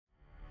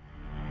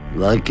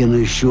But I can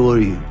assure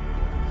you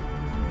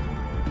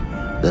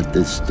that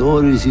the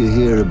stories you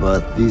hear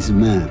about these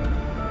men,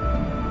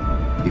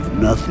 if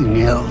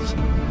nothing else,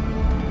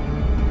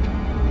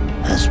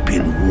 has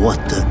been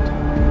watered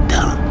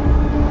down.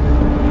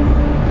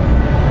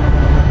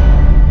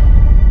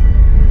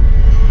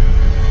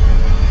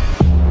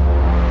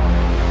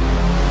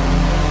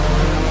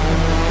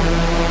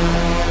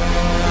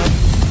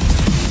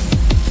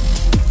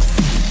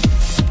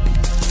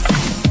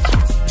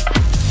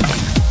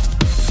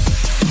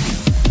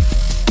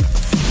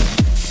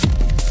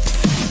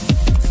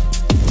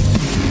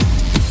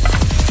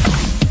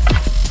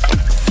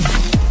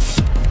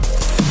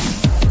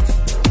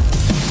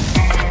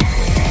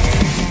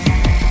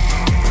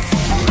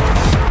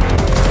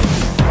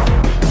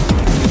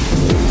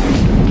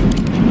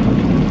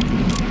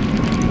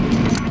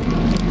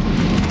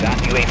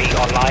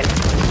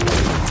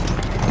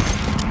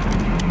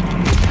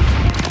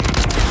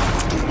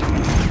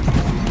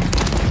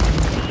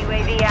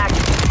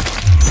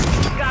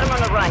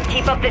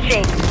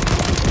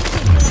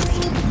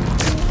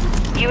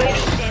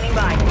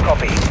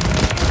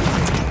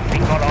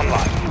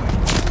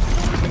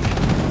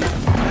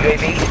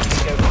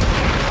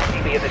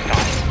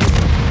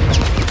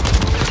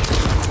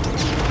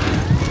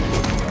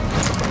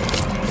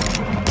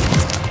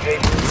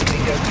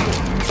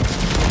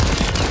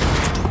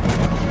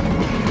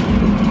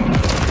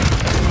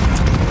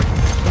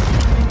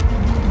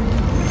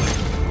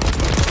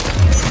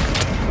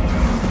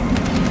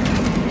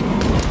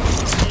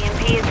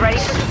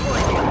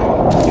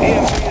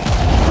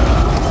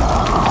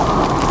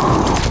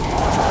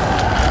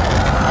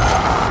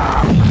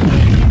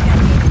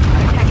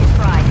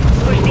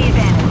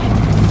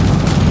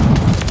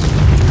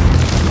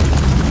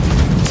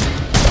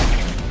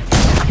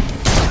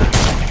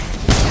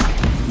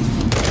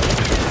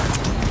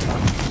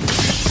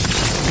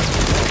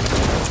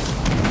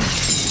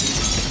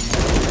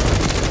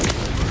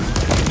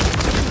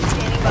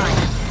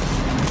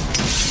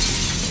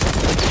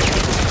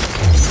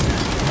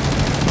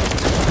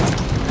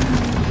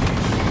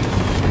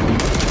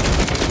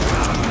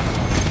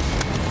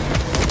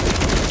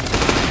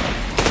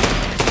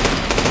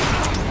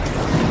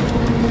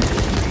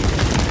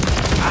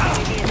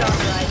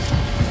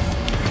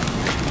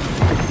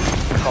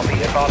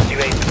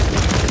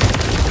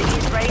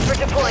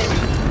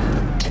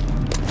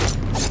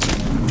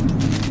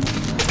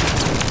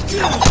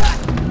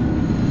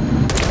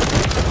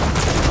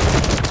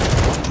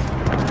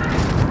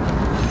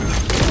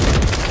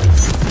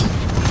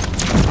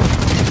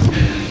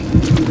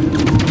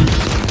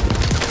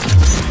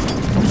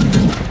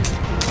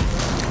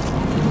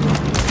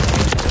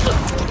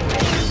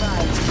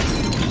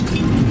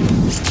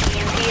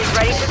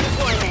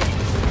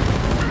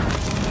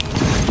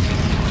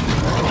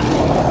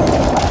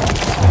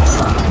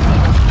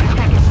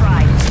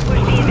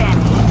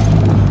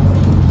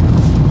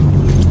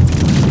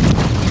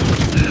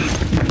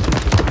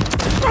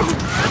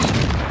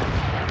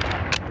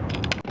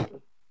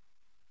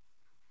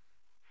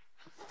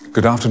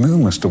 Good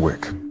afternoon, Mr.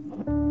 Wick.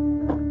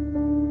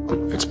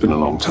 It's been a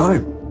long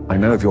time. I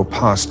know of your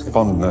past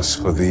fondness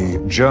for the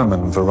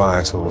German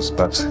varietals,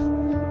 but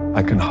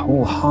I can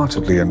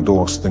wholeheartedly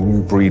endorse the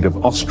new breed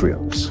of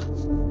Austrians.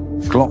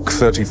 Glock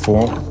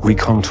 34,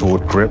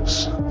 recontoured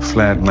grips,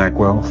 flared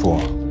magwell for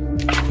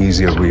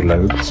easier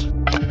reloads,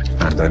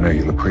 and I know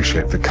you'll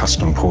appreciate the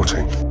custom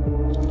porting.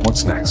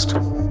 What's next?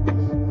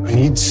 I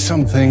need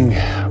something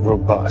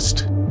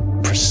robust,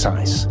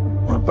 precise.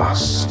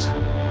 Robust.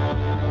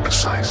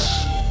 Precise.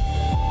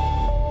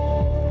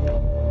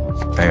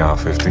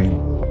 AR-15.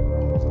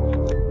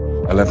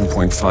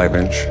 11.5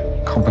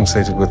 inch,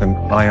 compensated with an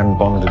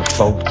iron-bonded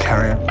bolt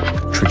carrier,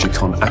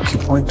 Trigicon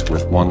AccuPoint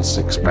with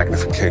 1.6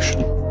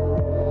 magnification.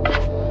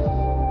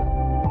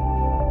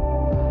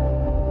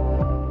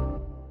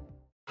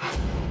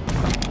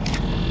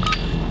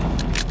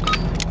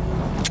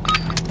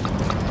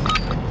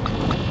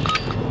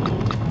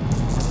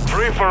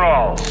 Free for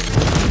all.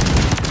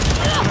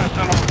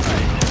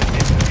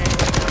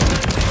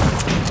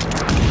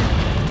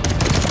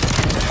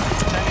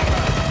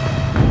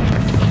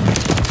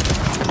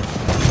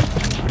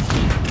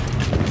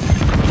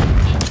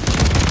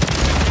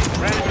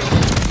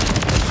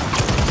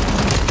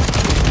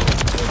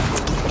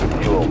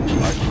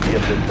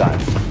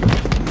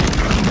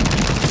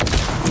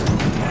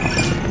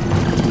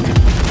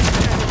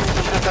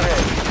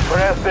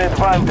 Press the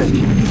advantage.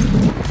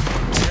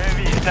 UAV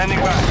standing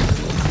by.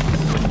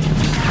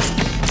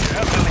 You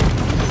have the lead.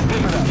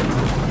 Move it up.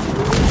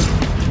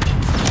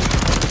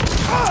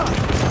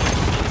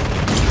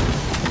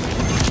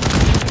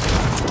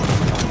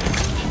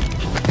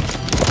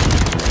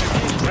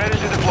 Ready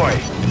to deploy.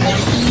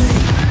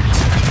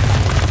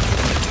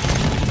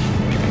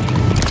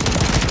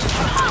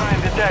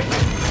 Mine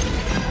detected.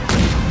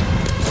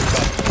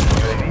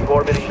 UAV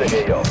orbiting the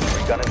AO.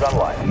 Recon is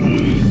online.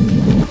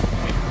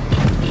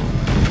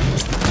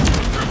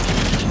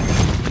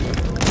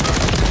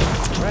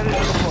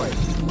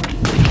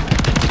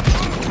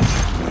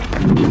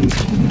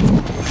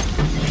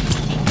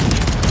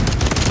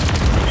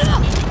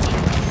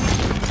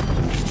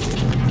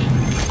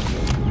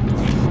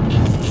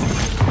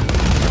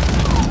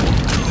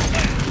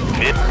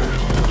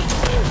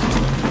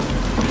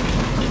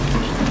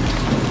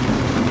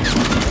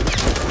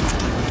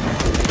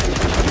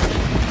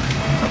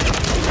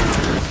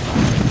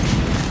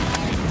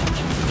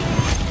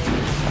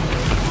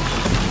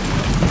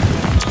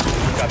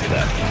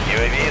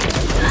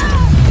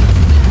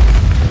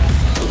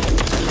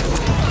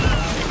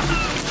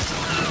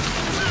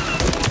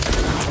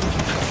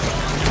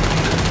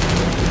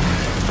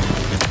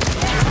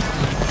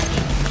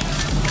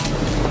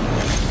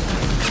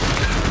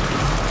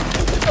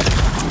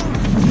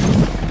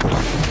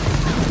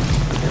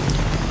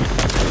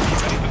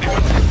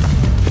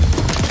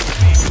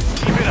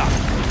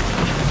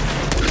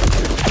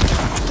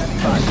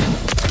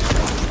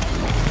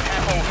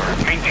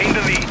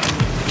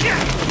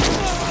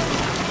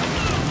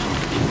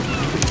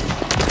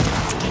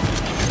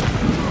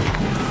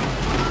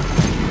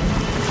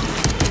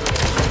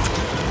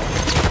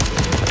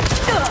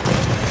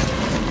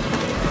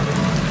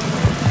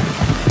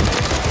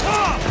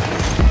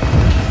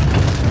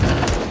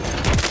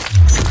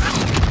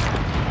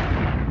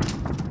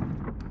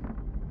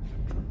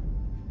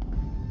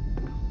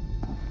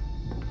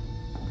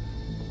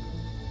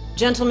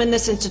 Gentlemen,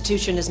 this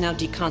institution is now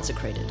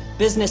deconsecrated.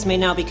 Business may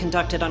now be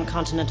conducted on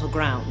continental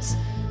grounds.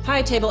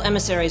 High Table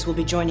emissaries will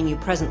be joining you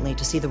presently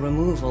to see the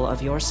removal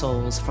of your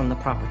souls from the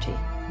property.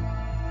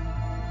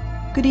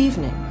 Good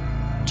evening,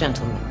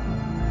 gentlemen.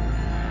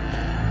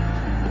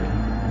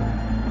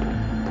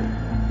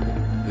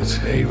 This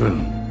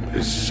haven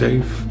is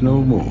safe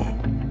no more.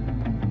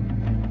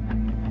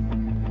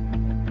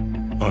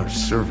 Our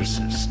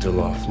services still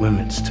off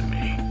limits to me.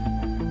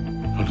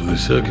 Under the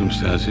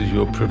circumstances,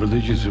 your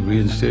privileges are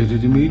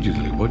reinstated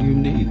immediately. What do you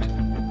need?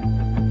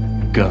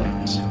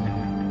 Guns.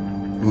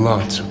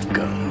 Lots of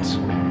guns.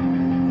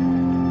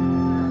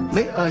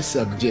 May I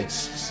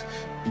suggest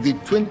the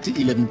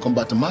 2011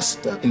 Combat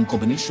Master in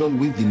combination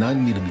with the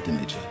 9mm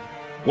Major.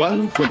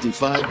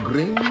 125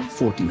 grain,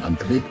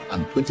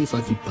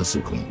 1425 feet per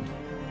second.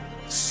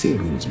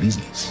 Serious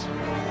business.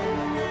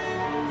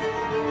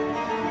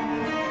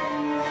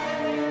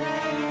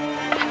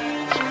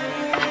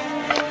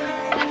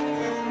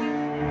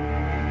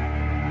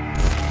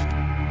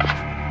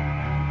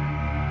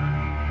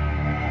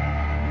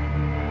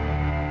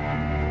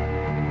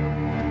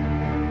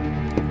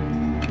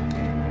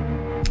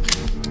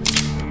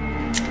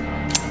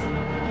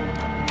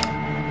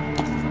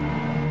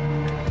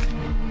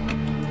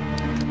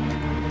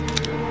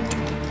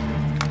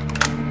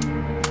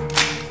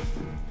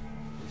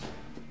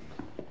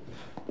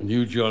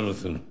 You,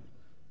 Jonathan,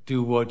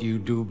 do what you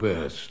do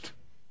best.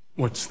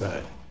 What's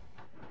that?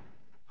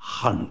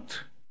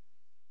 Hunt.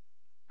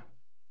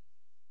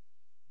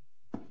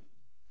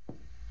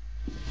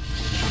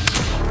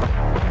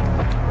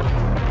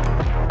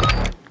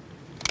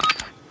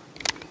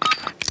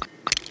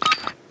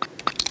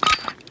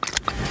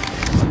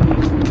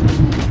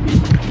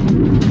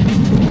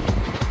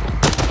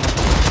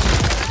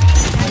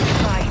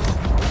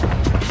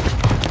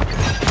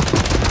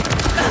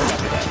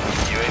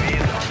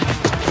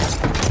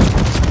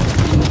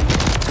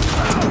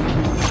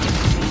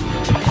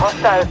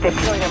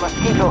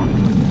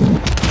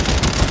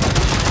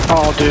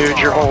 Oh, dude,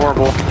 you're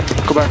horrible.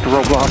 Go back to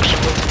Roblox.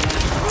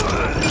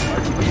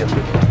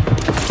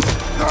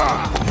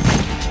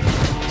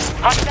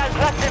 Hostile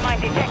cluster mine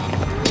detected.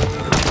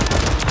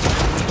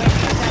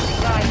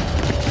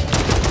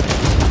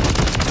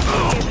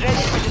 He is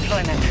ready for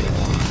deployment.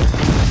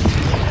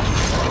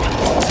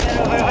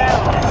 We're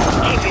overwhelmed.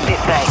 Keep it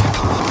this way.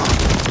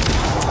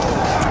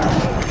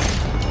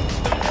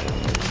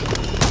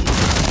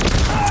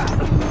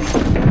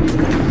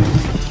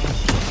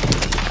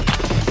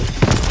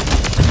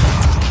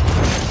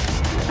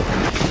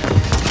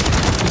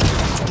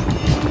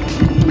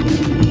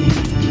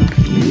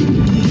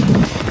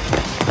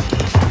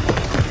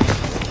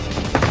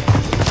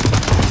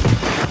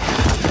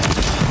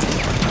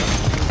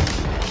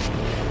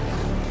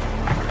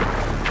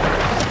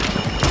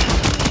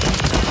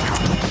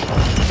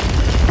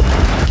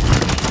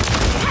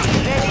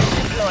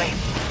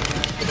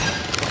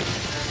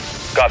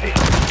 Copy.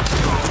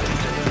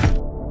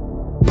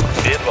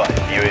 Be advised,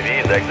 UAV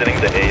is exiting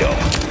the AO.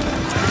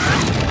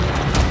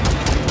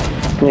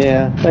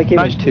 Yeah, that gave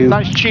us two.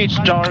 Nice cheats,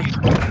 Darth.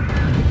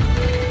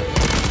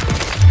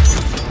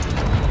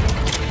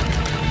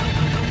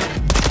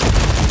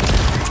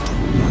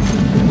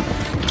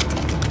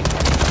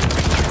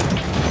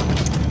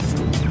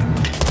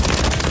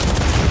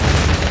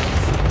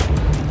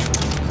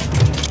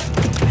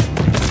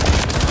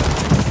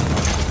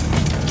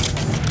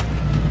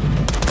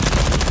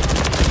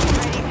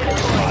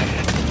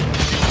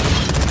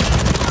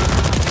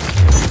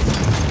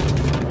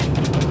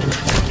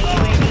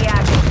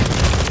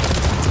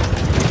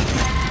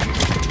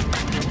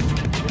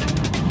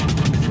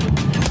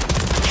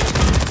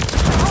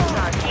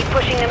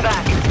 Pushing them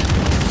back.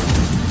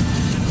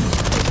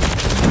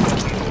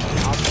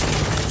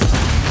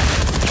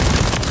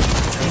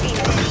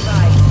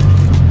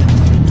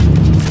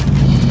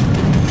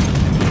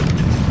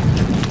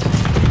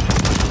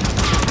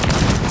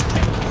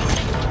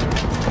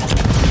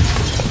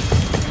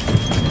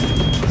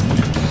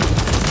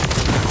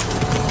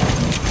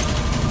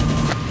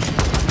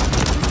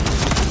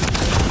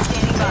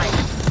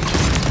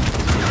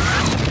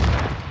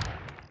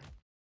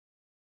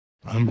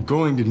 I'm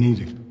going to need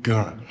a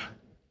gun.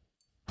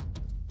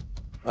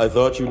 I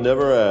thought you'd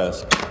never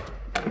ask.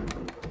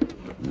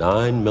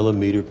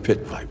 9mm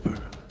Pit Viper.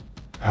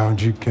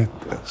 How'd you get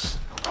this?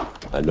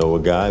 I know a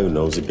guy who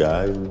knows a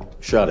guy who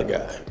shot a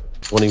guy.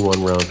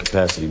 21-round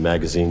capacity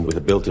magazine with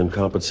a built-in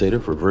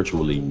compensator for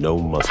virtually no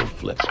muzzle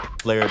flip.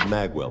 Flared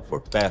magwell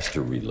for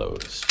faster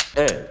reloads.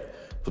 And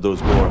for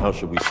those more, how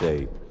should we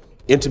say,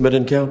 intimate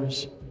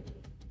encounters?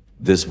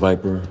 This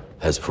Viper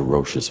has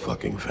ferocious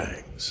fucking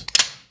fangs.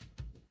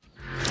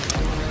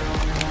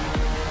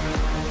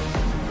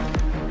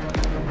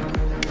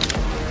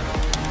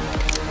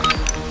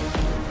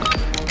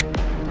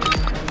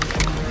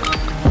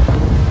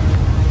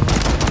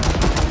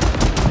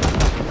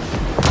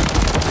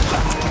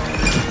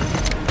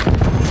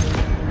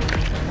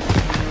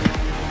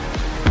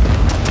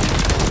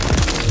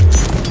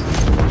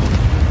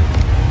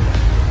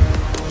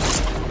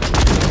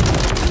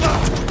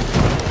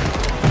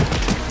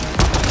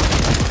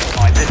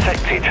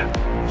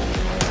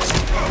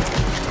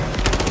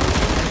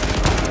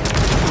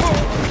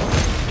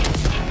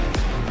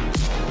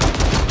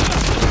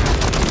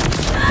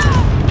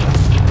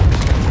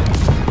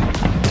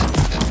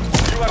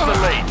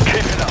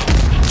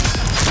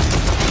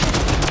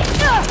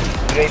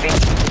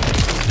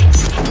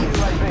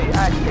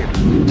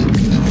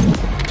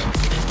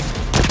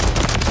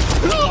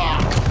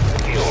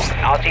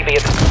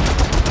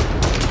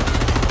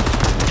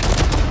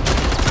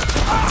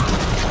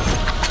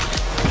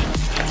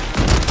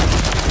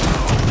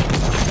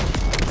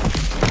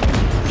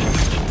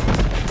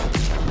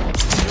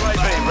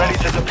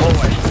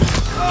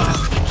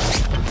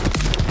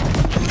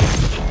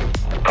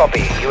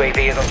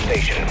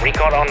 station.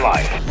 Recon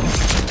online.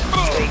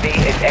 UAV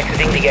is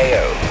exiting the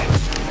AO.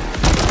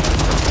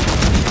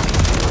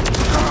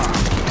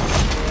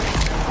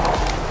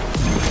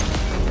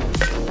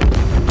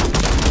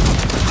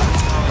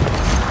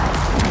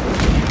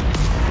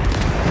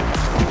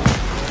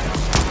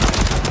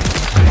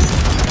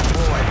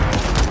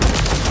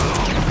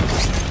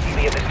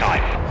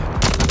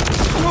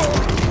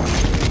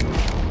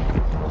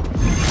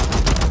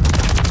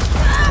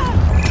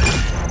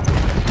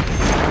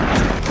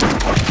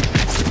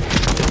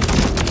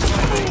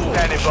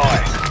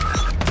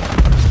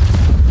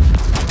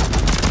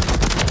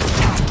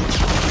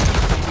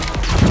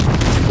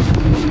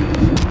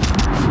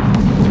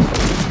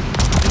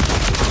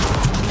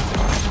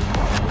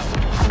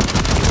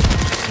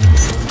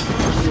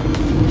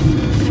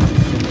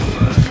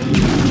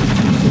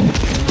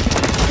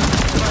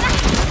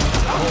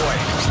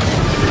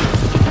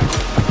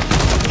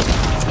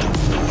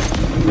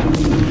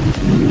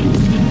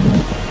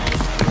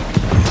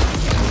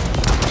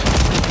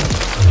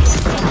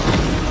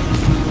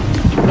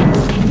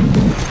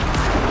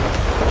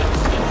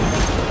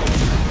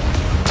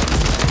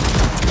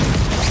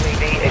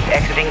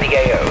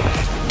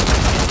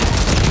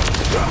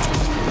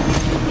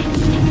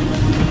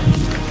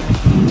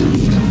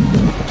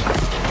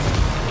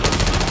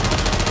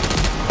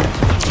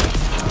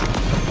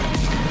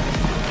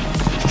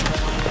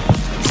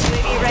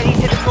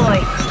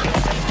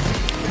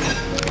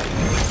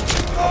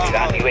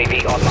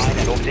 UAV online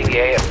and orbiting the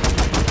AO.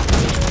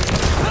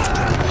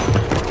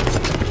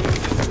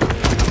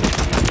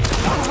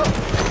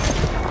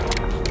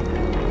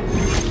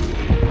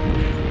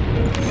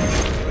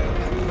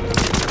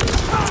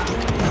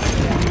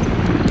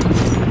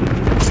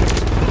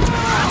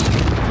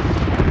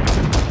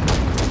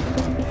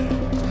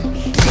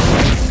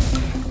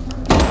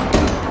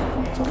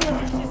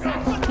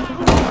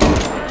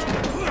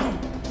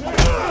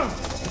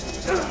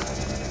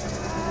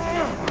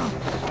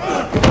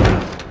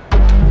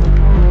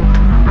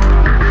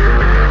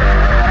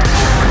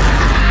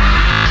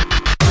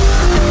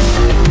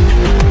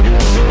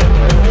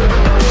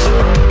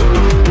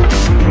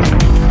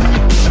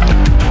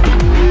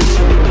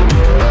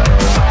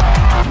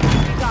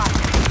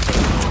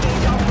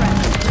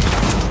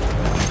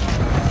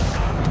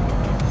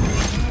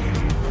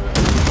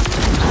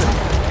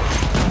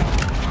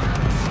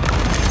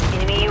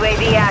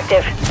 UAV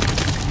active.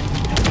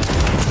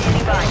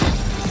 Standing by.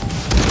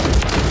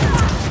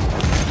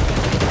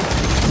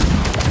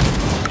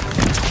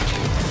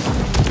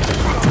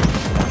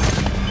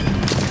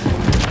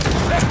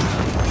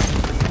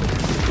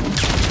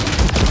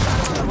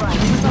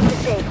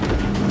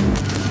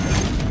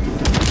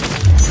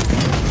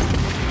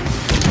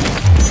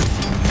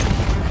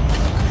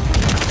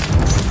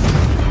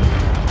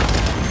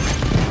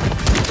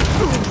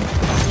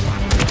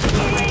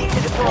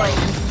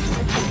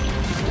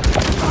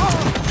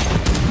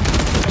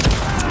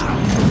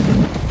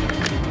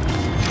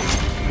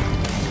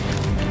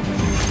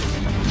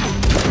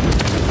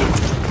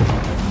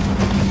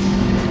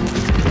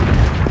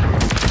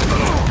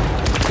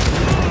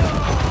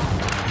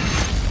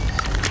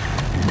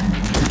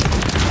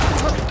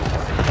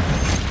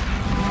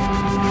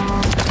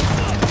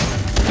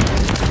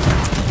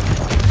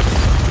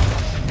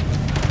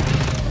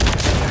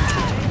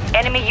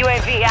 Enemy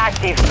UAV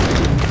active.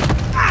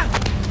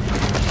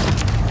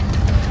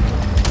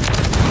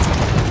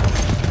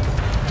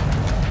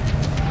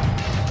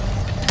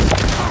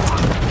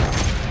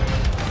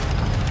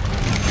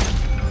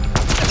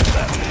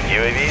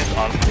 UAV is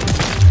on.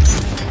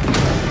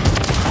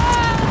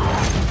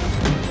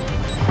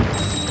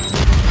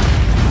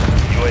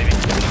 UAV.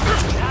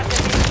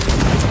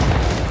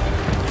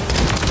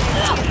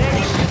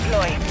 Ready to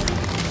deploy.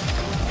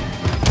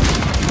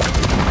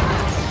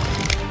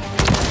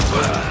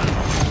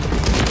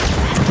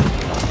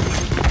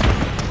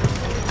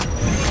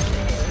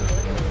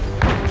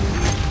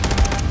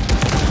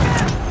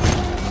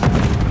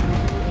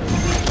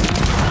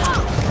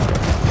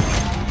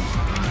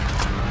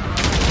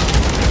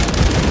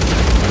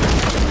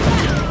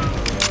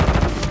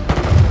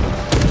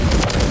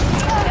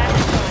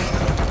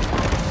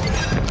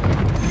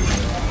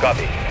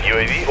 Copy.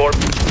 UAV or